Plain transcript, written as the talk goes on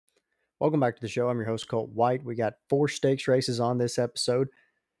Welcome back to the show. I'm your host, Colt White. We got 4 stakes races on this episode,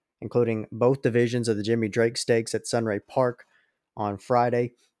 including both divisions of the Jimmy Drake Stakes at Sunray Park on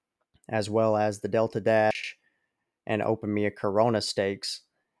Friday, as well as the Delta Dash and Open Me a Corona Stakes,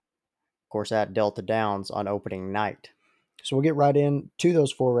 of course, at Delta Downs on opening night. So we'll get right into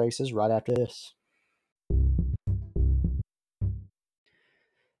those 4 races right after this.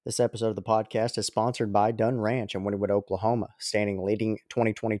 This episode of the podcast is sponsored by Dunn Ranch in Wynnewood, Oklahoma, standing leading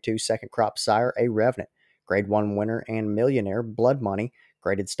 2022 second crop sire A Revenant, Grade 1 winner and millionaire Blood Money,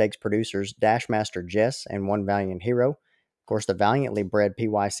 graded stakes producers Dashmaster Jess and One Valiant Hero. Of course, the valiantly bred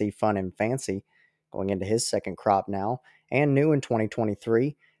PYC Fun and Fancy going into his second crop now, and new in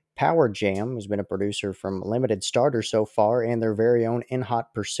 2023, Power Jam, who's been a producer from limited starters so far, and their very own In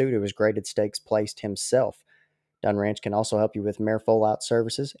Hot Pursuit, who has graded stakes placed himself. Dunn Ranch can also help you with mare foal-out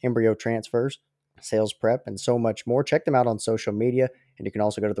services, embryo transfers, sales prep, and so much more. Check them out on social media, and you can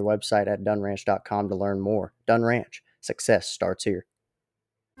also go to their website at dunranch.com to learn more. Dunn Ranch, success starts here.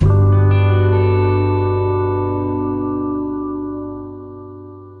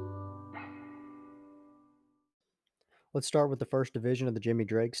 Let's start with the first division of the Jimmy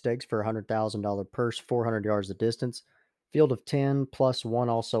Drake Stakes for a $100,000 purse, 400 yards the distance. Field of 10 plus 1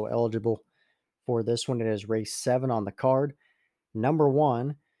 also eligible for this one. It is race 7 on the card. Number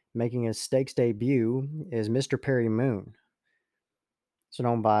 1, making his stakes debut, is Mr. Perry Moon. So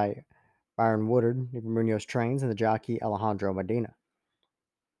known by Byron Woodard, Munoz Trains, and the jockey Alejandro Medina.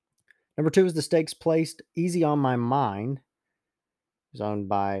 Number 2 is the stakes placed Easy on My Mind. It's owned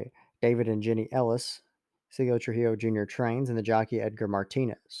by David and Jenny Ellis, Sigo Trujillo Jr. Trains, and the jockey Edgar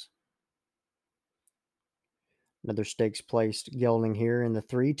Martinez. Another stakes placed gelding here in the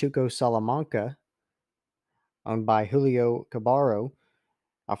 3, Tuco Salamanca, owned by Julio Cabarro,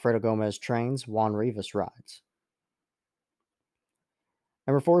 Alfredo Gomez Trains, Juan Rivas rides.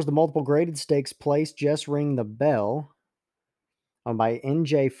 Number 4 is the multiple graded stakes placed Just Ring the Bell, owned by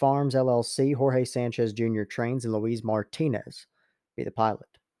NJ Farms LLC, Jorge Sanchez Jr. Trains, and Luis Martinez be the pilot.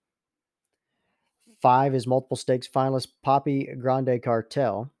 5 is multiple stakes finalist Papi Grande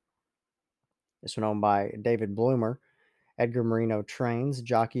Cartel. This one owned by David Bloomer, Edgar Marino Trains,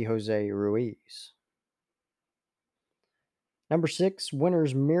 jockey Jose Ruiz. Number 6,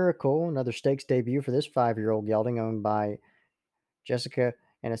 Winner's Miracle, another stakes debut for this 5-year-old gelding, owned by Jessica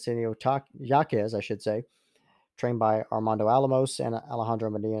Anacenio Yaquez, trained by Armando Alamos and Alejandro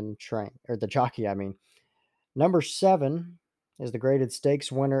Medina the jockey, Number 7 is the graded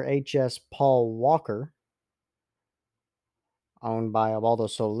stakes winner HS Paul Walker, owned by Abaldo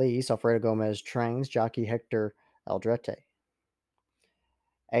Solis, Alfredo Gomez Trains, jockey Hector Aldrete.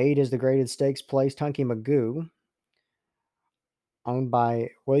 8 is the graded stakes placed Hunky Magoo, owned by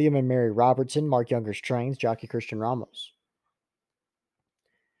William and Mary Robertson, Mark Younger's Trains, jockey Christian Ramos.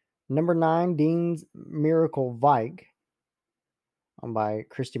 Number 9, Dean's Miracle Vike, owned by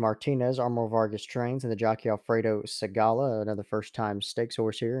Christy Martinez, Armor Vargas Trains, and the jockey Alfredo Segala, another first-time stakes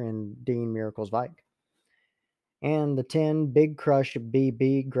horse here in Dean Miracle's Vike. And the 10, Big Crush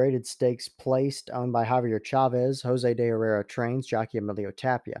BB, graded stakes placed, owned by Javier Chavez, Jose de Herrera Trains, jockey Emilio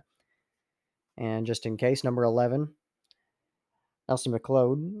Tapia. And just in case, number 11, Elsie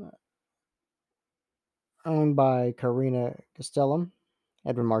McLeod, owned by Karina Castellum,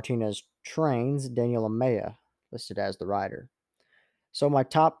 Edwin Martinez Trains, Daniel Amaya, listed as the rider. So my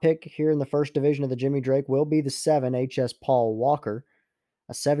top pick here in the first division of the Jimmy Drake will be the 7, HS Paul Walker,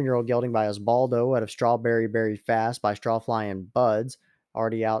 a 7-year-old gelding by Osbaldo out of Strawberry Berry Fast by Strawfly and Buds,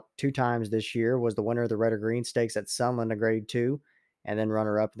 already out 2 times this year, was the winner of the Red or Green Stakes at Sunland, a Grade 2, and then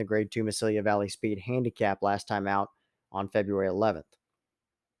runner-up in the Grade 2 Massilia Valley Speed Handicap last time out on February 11th.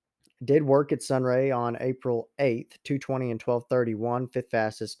 Did work at Sunray on April 8th, 2:20 and 12:31, 5th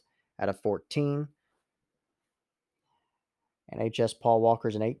fastest out of 14. And HS Paul Walker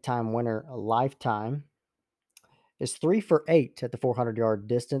is an 8-time winner a lifetime. Is 3 for 8 at the 400-yard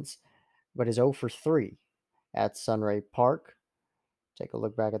distance, but is 0 for 3 at Sunray Park. Take a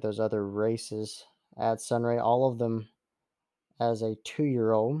look back at those other races at Sunray. All of them as a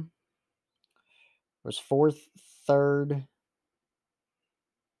 2-year-old. Was 4th, 3rd,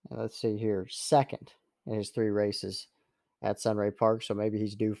 and let's see here, 2nd in his 3 races at Sunray Park. So maybe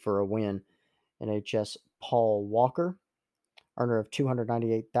he's due for a win in HS Paul Walker. Earner of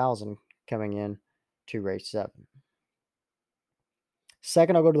 $298,000 coming in to race 7.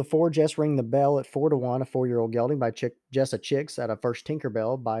 Second, I'll go to the 4, Just Ring the Bell at 4-1, a 4-year-old gelding by Jessa Chicks out of First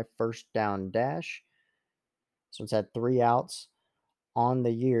Tinkerbell by First Down Dash. This one's had 3 outs on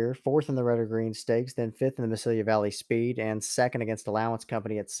the year, 4th in the Red or Green Stakes, then 5th in the Massilia Valley Speed, and 2nd against Allowance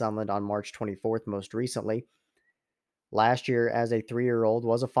Company at Sunland on March 24th most recently. Last year, as a 3-year-old,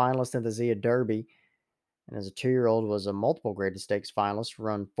 was a finalist in the Zia Derby, and as a 2-year-old, was a multiple graded stakes finalist,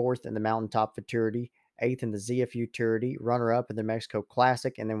 run 4th in the Mountaintop Futurity, 8th in the Zia Futurity, runner-up in the Mexico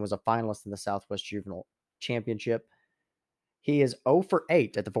Classic, and then was a finalist in the Southwest Juvenile Championship. He is 0 for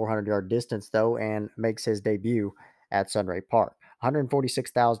 8 at the 400-yard distance, though, and makes his debut at Sunray Park.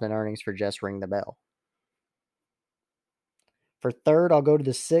 146,000 in earnings for Just Ring the Bell. For third, I'll go to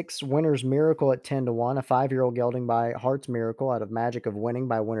the 6, Winner's Miracle at 10-1, a 5-year-old gelding by Heart's Miracle out of Magic of Winning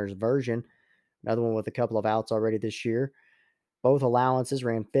by Winner's Version. Another one with a couple of outs already this year. Both allowances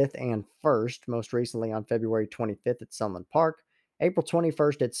ran 5th and 1st, most recently on February 25th at Sunland Park. April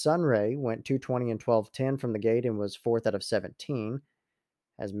 21st at Sunray, went 220 and 12.10 from the gate and was 4th out of 17.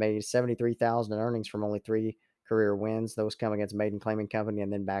 Has made 73,000 in earnings from only 3 career wins. Those come against Maiden Claiming Company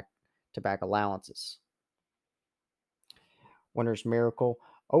and then back-to-back allowances. Winner's Miracle,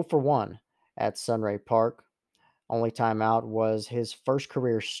 0 for 1 at Sunray Park. Only timeout was his first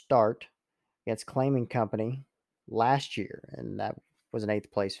career start against Claiming Company last year, and that was an 8th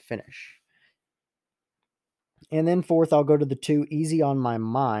place finish. And then fourth, I'll go to the 2, Easy on My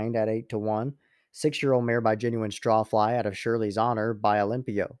Mind at 8-1. 6-year-old mare by Genuine Strawfly out of Shirley's Honor by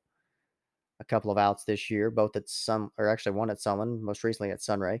Olympio. A couple of outs this year, both at one at Sunland, most recently at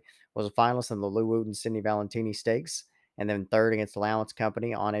Sunray. Was a finalist in the Lou Woot and Sidney Valentini Stakes, and then third against Allowance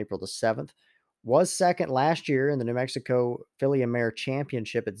Company on April the 7th. Was second last year in the New Mexico Filly and Mare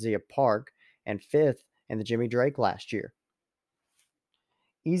Championship at Zia Park, and 5th in the Jimmy Drake last year.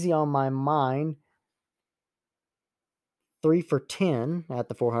 Easy on My Mind, 3 for 10 at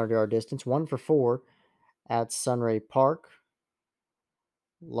the 400-yard distance, 1 for 4 at Sunray Park.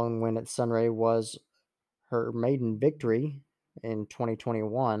 Lone win at Sunray was her maiden victory in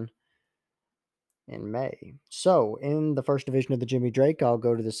 2021 in May. So, in the first division of the Jimmy Drake, I'll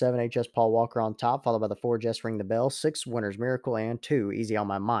go to the 7 HS Paul Walker on top, followed by the 4 Just Ring the Bell, 6 Winner's Miracle, and 2 Easy on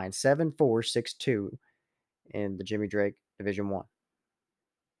My Mind. 7, 4, 6, 2 in the Jimmy Drake Division 1.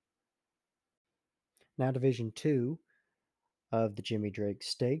 Now Division 2 of the Jimmy Drake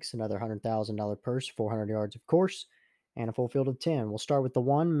Stakes, another $100,000 purse, 400 yards of course, and a full field of 10. We'll start with the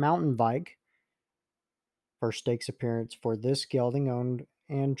 1 Mountain Bike. First stakes appearance for this gelding, owned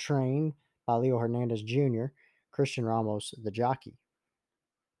and trained by Leo Hernandez Jr., Christian Ramos, the jockey.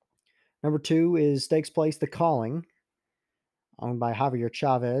 Number 2 is Stakes Place The Calling, owned by Javier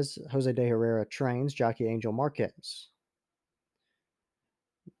Chavez, Jose de Herrera trains, jockey Angel Marquez.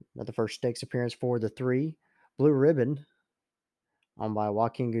 Another first stakes appearance for the 3 Blue Ribbon, owned by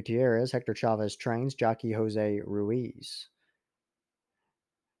Joaquin Gutierrez, Hector Chavez trains, jockey Jose Ruiz.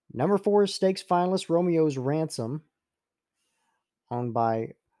 Number 4 is stakes finalist Romeo's Ransom, owned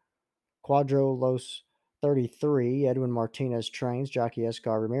by Cuadro Los 33, Edwin Martinez trains, jockey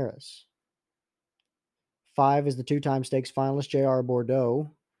Escar Ramirez. 5 is the 2-time stakes finalist J.R. Bordeaux,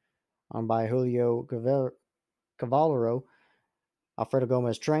 owned by Julio Cavallero, Alfredo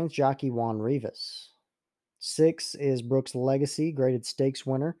Gomez trains, jockey Juan Rivas. 6 is Brooks Legacy, graded stakes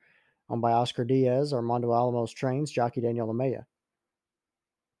winner, owned by Oscar Diaz, Armando Alamos trains, jockey Daniel Lamella.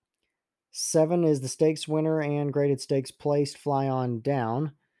 7 is the stakes winner and graded stakes placed Fly On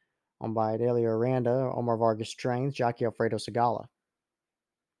Down, owned by Adelia Aranda, Omar Vargas trains, jockey Alfredo Segala.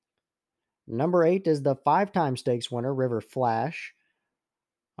 Number 8 is the 5-time stakes winner, River Flash,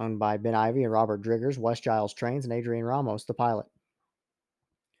 owned by Ben Ivy and Robert Driggers, West Giles trains, and Adrian Ramos, the pilot.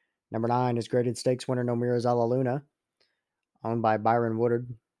 Number 9 is graded stakes winner, Nomira Zala Luna, owned by Byron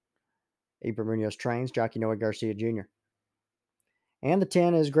Woodard, Ibra Munoz trains, jockey Noe Garcia Jr. And the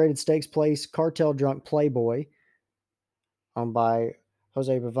 10 is graded stakes place Cartel Drunk Playboy, owned by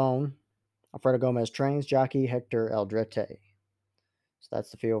Jose Pavone, Alfredo Gomez trains, jockey Hector Eldrete. So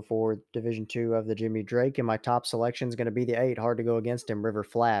that's the field for Division 2 of the Jimmy Drake. And my top selection is going to be the 8. Hard to go against him, River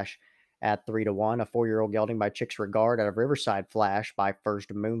Flash at 3-1. A 4-year-old gelding by Chicks Regard out of Riverside Flash by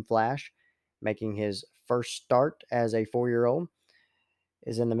First Moon Flash, making his first start as a 4-year-old.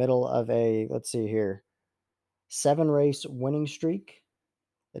 Is in the middle of a, 7-race winning streak.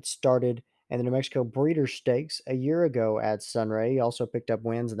 It started in the New Mexico Breeders' Stakes a year ago at Sunray. He also picked up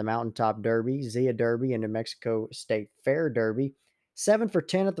wins in the Mountaintop Derby, Zia Derby, and New Mexico State Fair Derby. 7 for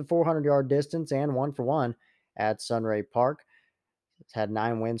 10 at the 400-yard distance and 1 for 1 at Sunray Park. It's had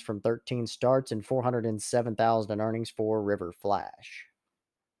 9 wins from 13 starts and 407,000 in earnings for River Flash.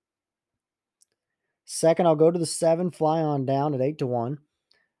 Second, I'll go to the 7 Fly On Down at 8-1.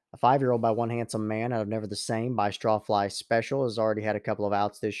 A 5-year-old by One Handsome Man out of Never the Same by Strawfly Special has already had a couple of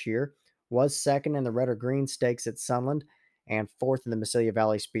outs this year. Was second in the Red or Green Stakes at Sunland and 4th in the Mesilla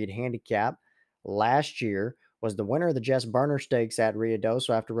Valley Speed Handicap. Last year was the winner of the Jess Burner Stakes at Rio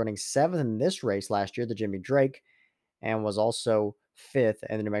Doso after running 7th in this race last year, the Jimmy Drake, and was also fifth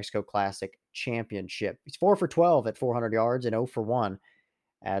in the New Mexico Classic Championship. He's 4 for 12 at 400 yards and 0 for 1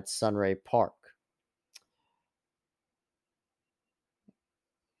 at Sunray Park.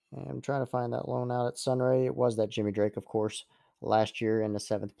 And I'm trying to find that lone out at Sunray. It was that Jimmy Drake, of course, last year in the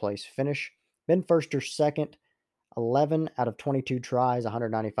 7th place finish. Been first or second, 11 out of 22 tries,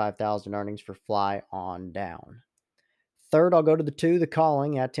 195,000 earnings for fly on down. Third, I'll go to the 2, the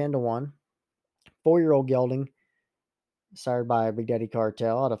Calling at 10 to 1. 4-year-old gelding, sired by Big Daddy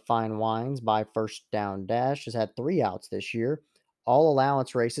Cartel out of Fine Wines by First Down Dash, has had 3 outs this year. All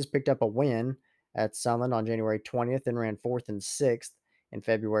allowance races, picked up a win at Sunland on January 20th and ran 4th and 6th in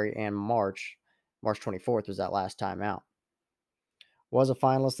February and March. March 24th was that last time out. Was a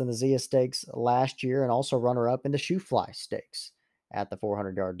finalist in the Zia Stakes last year and also runner-up in the Shoe Fly Stakes at the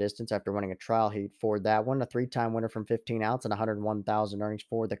 400-yard distance after winning a trial heat for that one. A 3-time winner from 15 outs and 101,000 earnings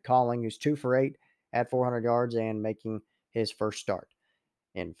for the Calling, who's 2 for 8 at 400 yards and making his first start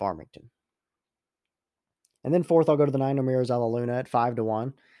in Farmington. And then fourth, I'll go to the 9 Omiros a la Luna at 5 to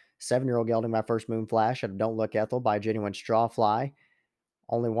 1. 7-year-old gelding by First Moon Flash at Don't Look Ethel by Genuine Straw Fly.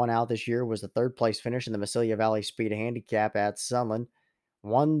 Only one out this year was the 3rd place finish in the Massilia Valley Speed Handicap at Sunland.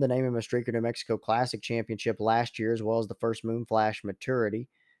 Won the Name of Maastrichter New Mexico Classic Championship last year, as well as the First Moon Flash Maturity.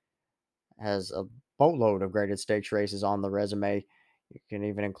 Has a boatload of graded stakes races on the resume. You can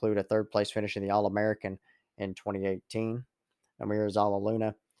even include a 3rd place finish in the All-American in 2018. Amir Zala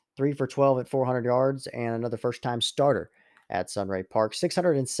Luna, 3 for 12 at 400 yards and another first-time starter at Sunray Park.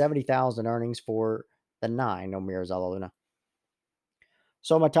 670,000 earnings for the 9 Amir Zala Luna.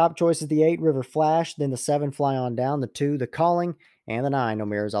 So my top choice is the 8 River Flash, then the 7 Fly On Down, the 2 The Calling, and the 9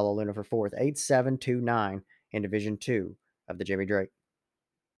 Omiros a la Luna for 4th. 8, 7, 2, 9 in Division 2 of the Jimmy Drake.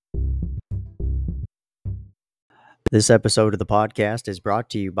 This episode of the podcast is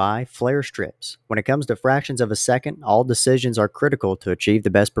brought to you by Flare Strips. When it comes to fractions of a second, all decisions are critical to achieve the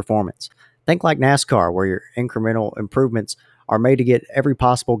best performance. Think like NASCAR, where your incremental improvements are made to get every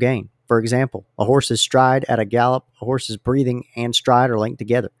possible gain. For example, a horse's stride at a gallop, a horse's breathing and stride are linked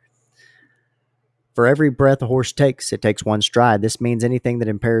together. For every breath a horse takes, it takes one stride. This means anything that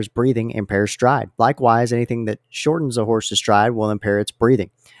impairs breathing impairs stride. Likewise, anything that shortens a horse's stride will impair its breathing.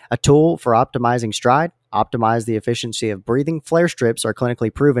 A tool for optimizing stride, optimize the efficiency of breathing. Flare strips are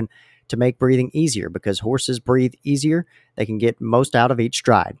clinically proven to make breathing easier because horses breathe easier. They can get most out of each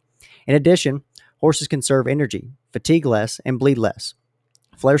stride. In addition, horses conserve energy, fatigue less, and bleed less.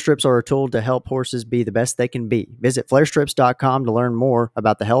 Flare strips are a tool to help horses be the best they can be. Visit flarestrips.com to learn more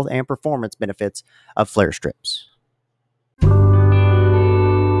about the health and performance benefits of flare strips.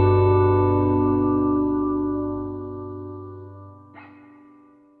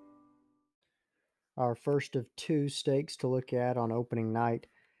 Our first of 2 stakes to look at on opening night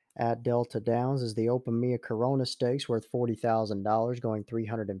at Delta Downs is the Open Mia Corona Stakes, worth $40,000, going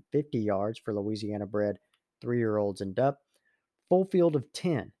 350 yards for Louisiana-bred 3-year-olds and up. Full field of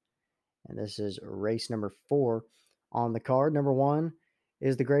 10. And this is race number 4 on the card. Number 1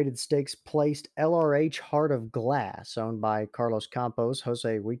 is the graded stakes placed LRH Heart of Glass, owned by Carlos Campos,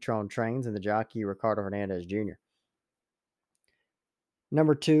 Jose Huitron Trains, and the jockey Ricardo Hernandez Jr.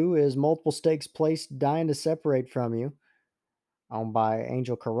 Number 2 is multiple stakes placed Dying to Separate From You, owned by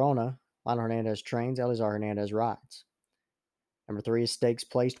Angel Corona, Lionel Hernandez Trains, Elizar Hernandez Rides. Number 3 is stakes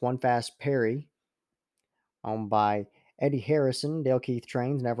placed One Fast Perry, owned by Eddie Harrison, Dale Keith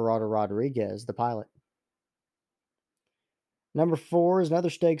Trains, and Everardo Rodriguez, the pilot. Number 4 is another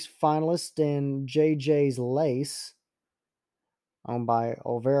stakes finalist in JJ's Lace, owned by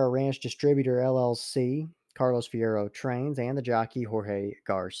Olvera Ranch Distributor LLC, Carlos Fierro Trains, and the jockey Jorge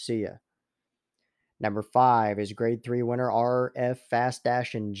Garcia. Number 5 is Grade 3 winner RF Fast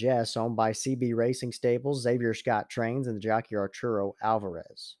Dash and Jess, owned by CB Racing Stables, Xavier Scott Trains, and the jockey Arturo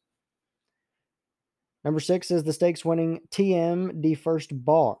Alvarez. Number 6 is the stakes winning TMD First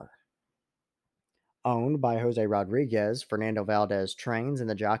Bar, owned by Jose Rodriguez, Fernando Valdez Trains, and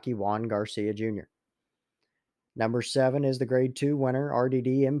the jockey Juan Garcia Jr. Number 7 is the Grade 2 winner,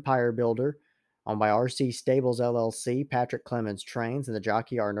 RDD Empire Builder, owned by RC Stables LLC, Patrick Clemens Trains, and the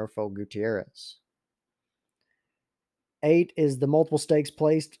jockey Arnulfo Gutierrez. 8 is the multiple stakes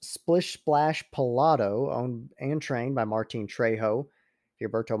placed Splish Splash Pilado, owned and trained by Martin Trejo,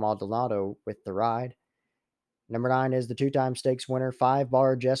 Gilberto Maldonado with the ride. Number 9 is the 2-time stakes winner,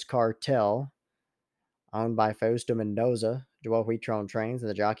 5-bar Jess Cartel, owned by Fausto Mendoza, Joel Huitron Trains, and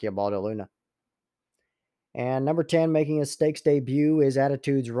the jockey Abaldo Luna. And number 10, making his stakes debut, is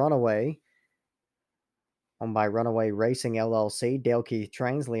Attitudes Runaway, owned by Runaway Racing LLC, Dale Keith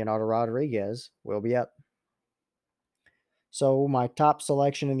Trains, Leonardo Rodriguez will be up. So my top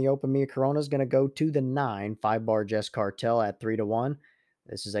selection in the Open Mia Corona is going to go to the 9 5-bar Jess Cartel at 3-1.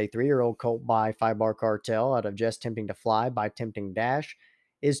 This is a 3-year-old colt by 5-bar Cartel out of Just Tempting to Fly by Tempting Dash.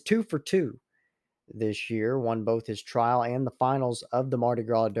 Is 2 for 2 this year. Won both his trial and the finals of the Mardi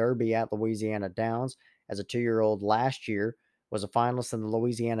Gras Derby at Louisiana Downs. As a 2-year-old last year, was a finalist in the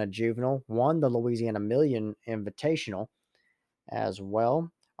Louisiana Juvenile. Won the Louisiana Million Invitational as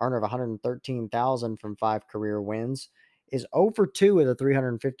well. Earner of 113,000 from 5 career wins. Is 0 for 2 at a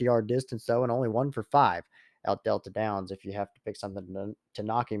 350-yard distance, though, and only 1 for 5 out Delta Downs if you have to pick something to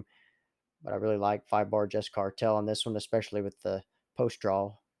knock him. But I really like 5-bar Jess Cartel on this one, especially with the post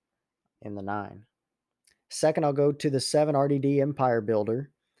draw in the 9. Second, I'll go to the 7 RDD Empire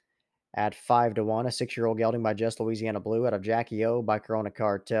Builder at 5-1. A 6-year-old gelding by Just Louisiana Blue out of Jackie O by Corona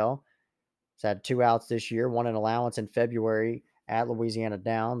Cartel. It's had 2 outs this year, won an allowance in February at Louisiana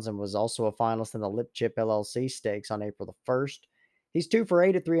Downs, and was also a finalist in the Lip Chip LLC Stakes on April the 1st. He's 2 for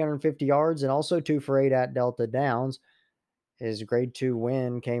 8 at 350 yards and also 2 for 8 at Delta Downs. His grade 2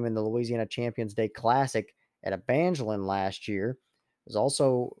 win came in the Louisiana Champions Day Classic at Evangeline last year. Has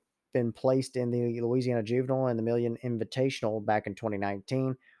also been placed in the Louisiana Juvenile and the Million Invitational back in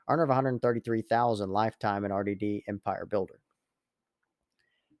 2019. Earner of 133,000 lifetime in RDD Empire Builder.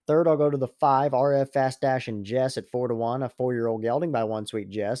 Third, I'll go to the 5 RF Fast Dash and Jess at 4-1. A 4-year-old gelding by One Sweet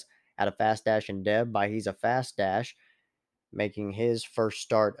Jess out of Fast Dash and Deb by He's a Fast Dash, making his first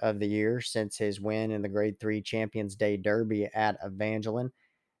start of the year since his win in the Grade 3 Champions Day Derby at Evangeline.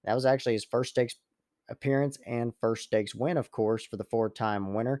 That was actually his first stakes appearance and first stakes win, of course, for the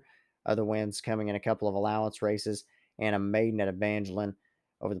 4-time winner. Other wins coming in a couple of allowance races and a maiden at Evangeline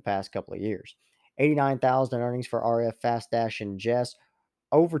over the past couple of years. 89,000 earnings for RF Fast Dash and Jess.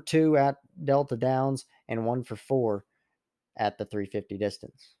 Over 2 at Delta Downs and 1 for 4 at the 350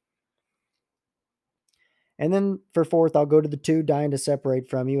 distance. And then for fourth, I'll go to the 2 Dying to Separate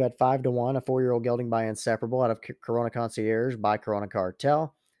From You at 5-1. A 4-year-old gelding by Inseparable out of Corona Concierge by Corona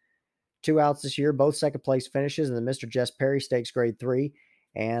Cartel. 2 outs this year, both second place finishes in the Mr. Jess Perry Stakes Grade 3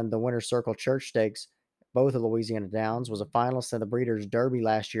 and the Winner's Circle Church Stakes, both at Louisiana Downs. Was a finalist in the Breeders' Derby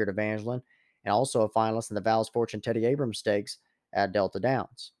last year at Evangeline, and also a finalist in the Val's Fortune Teddy Abrams Stakes at Delta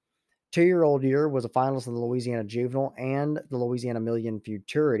Downs. 2-year-old year was a finalist in the Louisiana Juvenile and the Louisiana Million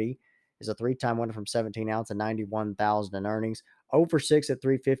Futurity. Is a 3-time winner from 17 ounce and 91,000 in earnings. 0 for 6 at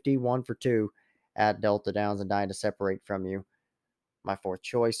 350, 1 for 2 at Delta Downs, and Dying to Separate From You, my fourth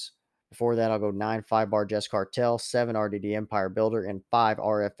choice. Before that, I'll go 9 5-bar Jess Cartel, 7 RDD Empire Builder, and 5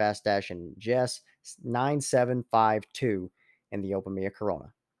 RF Fast Dash and Jess, 9-7-5-2 in the Open Mia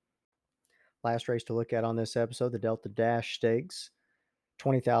Corona. Last race to look at on this episode, the Delta Dash Stakes.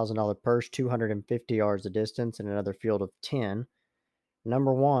 $20,000 purse, 250 yards of distance, and another field of 10.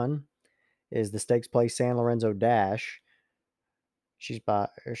 Number 1 is the Stakes Play San Lorenzo Dash. She's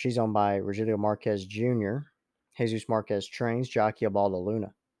owned by Rogelio Marquez Jr. Jesus Marquez trains, jockey Abalda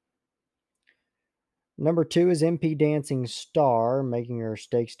Luna. Number 2 is MP Dancing Star, making her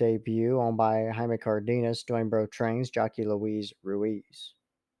stakes debut, owned by Jaime Cardenas, Dwayne Bro trains, jockey Luis Ruiz.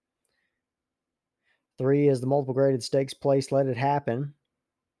 3 is the multiple graded stakes place Let It Happen,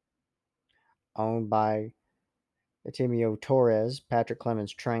 owned by Etimio Torres, Patrick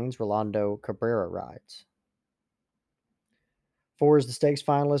Clemens trains, Rolando Cabrera rides. 4 is the stakes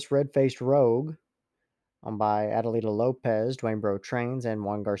finalist Red Faced Rogue, owned by Adelita Lopez, Dwayne Bro trains, and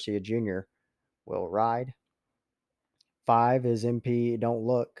Juan Garcia Jr. will ride. 5 is MP Don't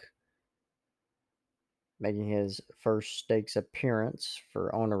Look, making his first stakes appearance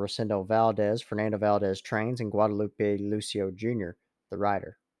for owner Rosendo Valdez. Fernando Valdez trains, and Guadalupe Lucio Jr., the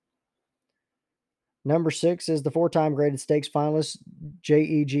rider. Number 6 is the 4-time graded stakes finalist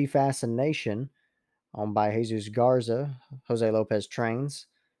JEG Fascination, owned by Jesus Garza, Jose Lopez trains,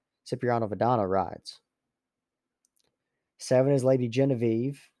 Cipriano Vidana rides. 7 is Lady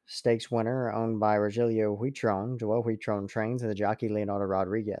Genevieve, stakes winner, owned by Rogelio Huitron, Joel Huitron trains, and the jockey Leonardo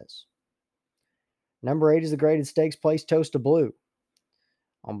Rodriguez. Number 8 is the graded stakes place Toast of Blue,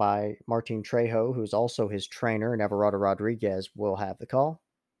 owned by Martin Trejo, who's also his trainer, and Everardo Rodriguez will have the call.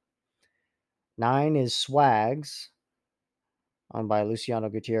 9 is Swags, owned by Luciano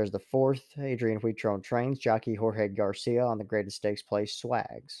Gutierrez IV, Adrian Huitron trains, jockey Jorge Garcia on the graded stakes place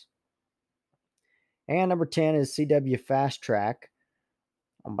Swags. And number 10 is CW Fast Track,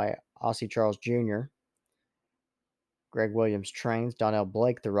 owned by Aussie Charles Jr. Greg Williams trains, Donnell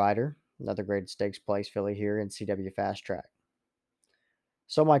Blake the rider, another graded stakes place filly here in CW Fast Track.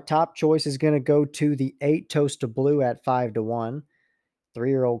 So my top choice is going to go to the 8 Toast of Blue at 5-1.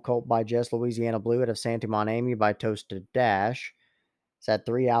 3-year-old colt by Jess Louisiana Blue out of Santa Montami by Toasted Dash. It's had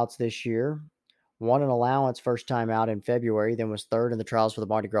 3 outs this year. Won an allowance first time out in February, then was third in the trials for the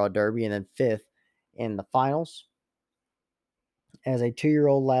Mardi Gras Derby, and then fifth in the finals. As a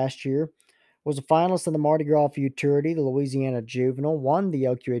 2-year-old last year, was a finalist in the Mardi Gras Futurity, the Louisiana Juvenile, won the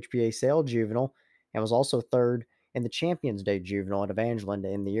LQHPA Sale Juvenile, and was also third in the Champions Day Juvenile at Evangeline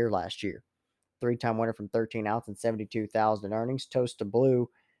in the year last year. 3-time winner from 13 outs and 72,000 in earnings. Toast to Blue,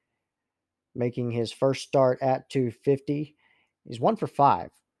 making his first start at 250. He's 1 for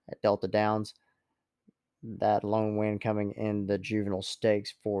 5 at Delta Downs. That lone win coming in the Juvenile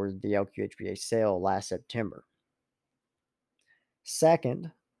Stakes for the LQHPA Sale last September.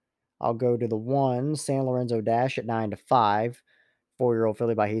 Second, I'll go to the 1 San Lorenzo Dash at 9 to 5. 4-year-old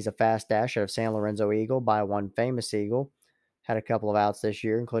filly by He's a Fast Dash out of San Lorenzo Eagle by one Famous Eagle. Had a couple of outs this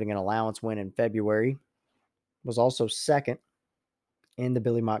year, including an allowance win in February. Was also second in the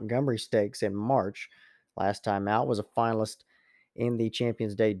Billy Montgomery Stakes in March. Last time out was a finalist in the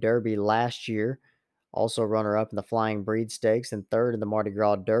Champions Day Derby last year. Also runner-up in the Flying Breed Stakes and third in the Mardi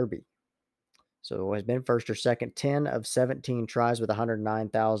Gras Derby. So has been first or second 10 of 17 tries with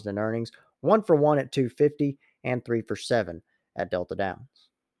 109,000 in earnings. 1 for 1 at 250 and 3 for 7 at Delta Downs.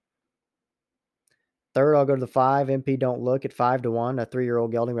 Third, I'll go to the 5 MP Don't Look at 5 to 1. A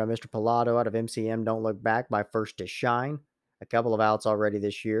 3-year-old gelding by Mr. Pilato out of MCM Don't Look Back by First to Shine. A couple of outs already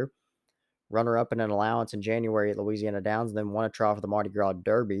this year. Runner-up in an allowance in January at Louisiana Downs, and then won a trial for the Mardi Gras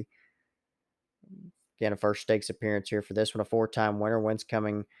Derby. Again, a first stakes appearance here for this one. A 4-time winner. Wins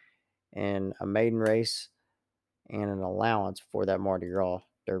coming in a maiden race and an allowance for that Mardi Gras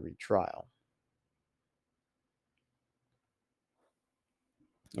Derby trial.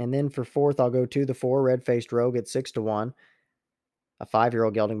 And then for fourth, I'll go to the 4 Red-Faced Rogue at 6 to 1. A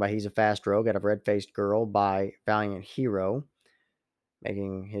 5-year-old gelding by He's a Fast Rogue out of Red-Faced Girl by Valiant Hero,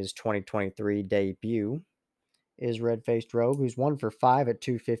 making his 2023 debut, is Red-Faced Rogue, who's 1 for 5 at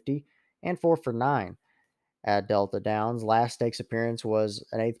 250 and 4 for 9 at Delta Downs. Last stakes appearance was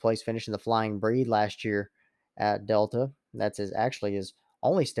an 8th place finish in the Flying Breed last year at Delta. That's his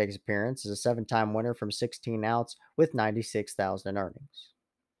only stakes appearance. Is a 7-time winner from 16 outs with 96,000 in earnings.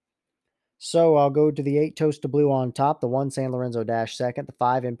 So I'll go to the 8 Toast to Blue on top, the 1 San Lorenzo Dash second, the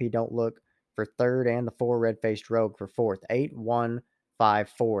 5 MP Don't Look for third, and the 4 Red-Faced Rogue for fourth. 8, 1, 5,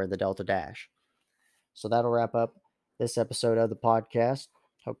 4, the Delta Dash. So that'll wrap up this episode of the podcast.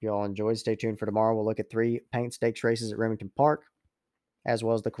 Hope you all enjoyed. Stay tuned for tomorrow. We'll look at 3 paint stakes races at Remington Park, as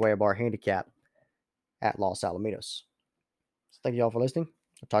well as the Cuellar Bar Handicap at Los Alamitos. So thank you all for listening.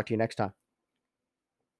 I'll talk to you next time.